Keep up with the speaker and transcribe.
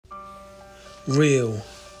Real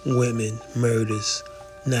women murders,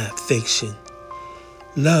 not fiction.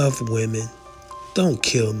 Love women, don't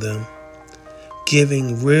kill them.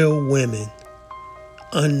 Giving real women,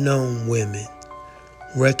 unknown women,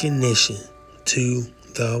 recognition to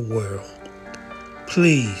the world.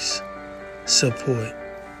 Please support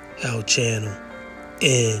our channel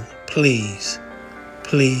and please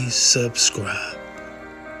subscribe.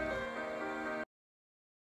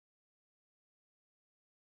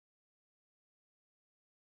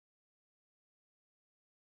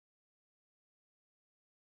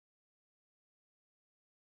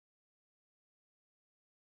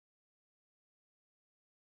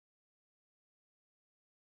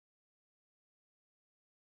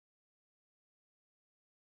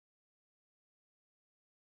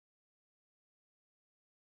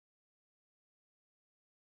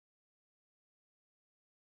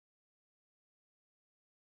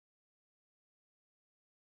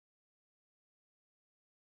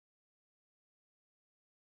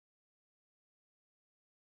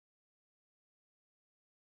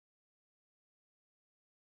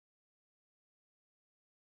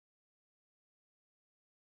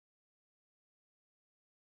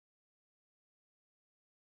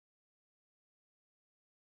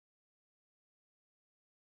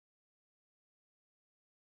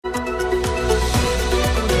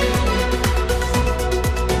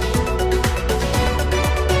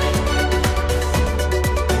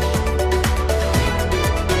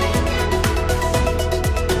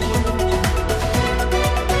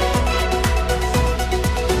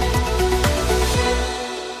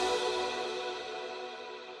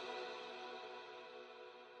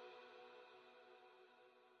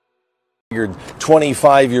 Figured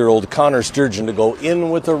 25-year-old Connor Sturgeon to go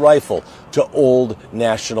in with a rifle to Old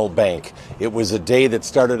National Bank. It was a day that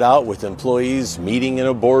started out with employees meeting in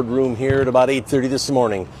a boardroom here at about 8:30 this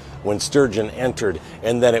morning when Sturgeon entered,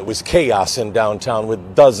 and then it was chaos in downtown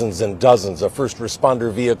with dozens and dozens of first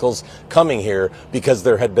responder vehicles coming here because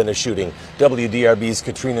there had been a shooting. WDRB's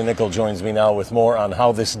Katrina Nickel joins me now with more on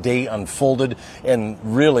how this day unfolded, and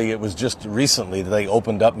really it was just recently that they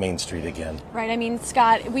opened up Main Street again. Right, I mean,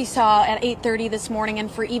 Scott, we saw at 8:30 this morning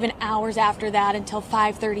and for even hours after that until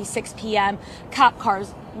 5:30, 6 p.m., cop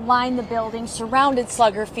cars lined the building, surrounded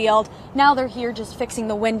Slugger Field. Now they're here just fixing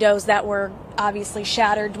the windows that were obviously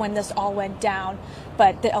shattered when this all went down.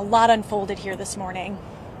 But a lot unfolded here this morning.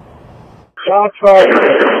 Shots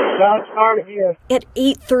fired here. At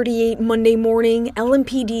 8:38 Monday morning,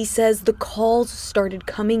 LMPD says the calls started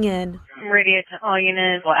coming in. Radio to all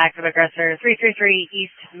units, active aggressor, 333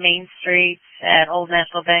 East Main Street at Old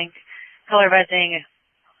National Bank. Color buzzing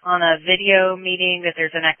on a video meeting that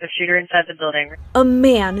there's an active shooter inside the building. A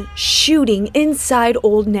man shooting inside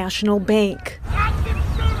Old National Bank. Active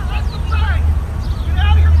shooter at the bank! Get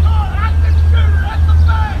out of your car! Active shooter at the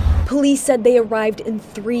bank! Police said they arrived in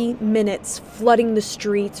 3 minutes, flooding the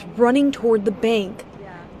streets, running toward the bank.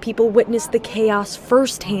 People witnessed the chaos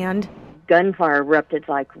firsthand. Gunfire erupted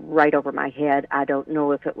like right over my head. I don't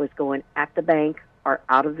know if it was going at the bank or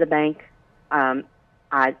out of the bank.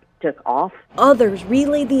 I took off. Others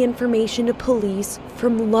relayed the information to police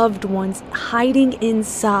from loved ones hiding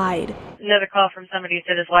inside. Another call from somebody who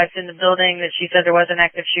said his wife's in the building, that she said there was an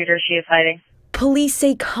active shooter. She is hiding. Police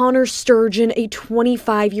say Connor Sturgeon, a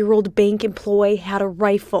 25-year-old bank employee, had a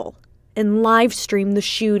rifle and live streamed the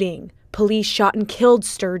shooting. Police shot and killed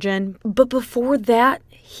Sturgeon, but before that,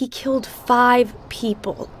 he killed 5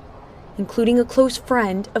 people, including a close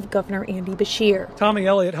friend of Governor Andy Beshear. Tommy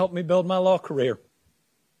Elliott helped me build my law career,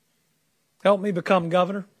 helped me become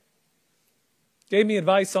governor, gave me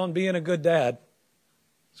advice on being a good dad.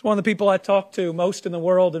 It's one of the people I talk to most in the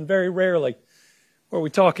world, and very rarely were we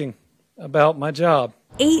talking about my job.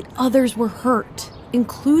 8 others were hurt,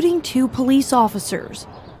 including 2 police officers.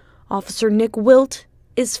 Officer Nick Wilt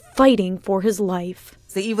is fighting for his life.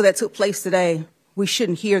 The evil that took place today, we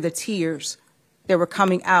shouldn't hear the tears that were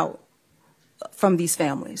coming out from these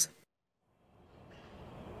families.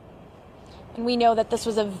 And we know that this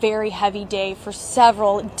was a very heavy day for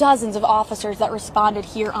dozens of officers that responded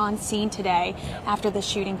here on scene today after the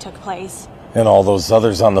shooting took place. And all those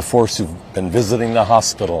others on the force who've been visiting the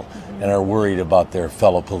hospital and are worried about their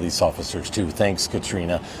fellow police officers too. Thanks,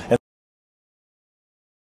 Katrina.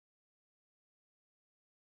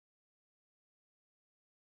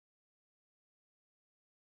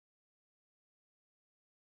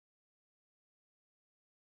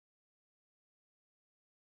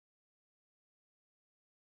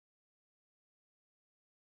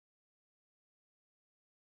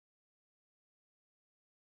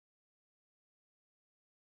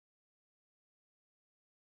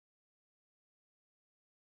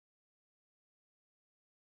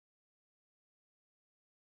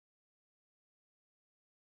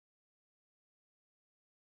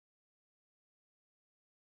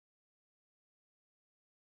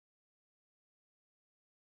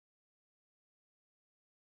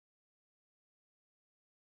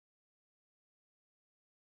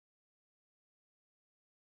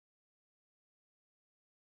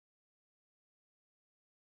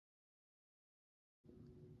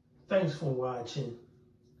 Thanks for watching.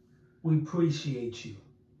 We appreciate you.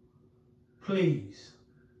 Please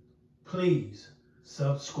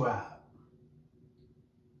subscribe.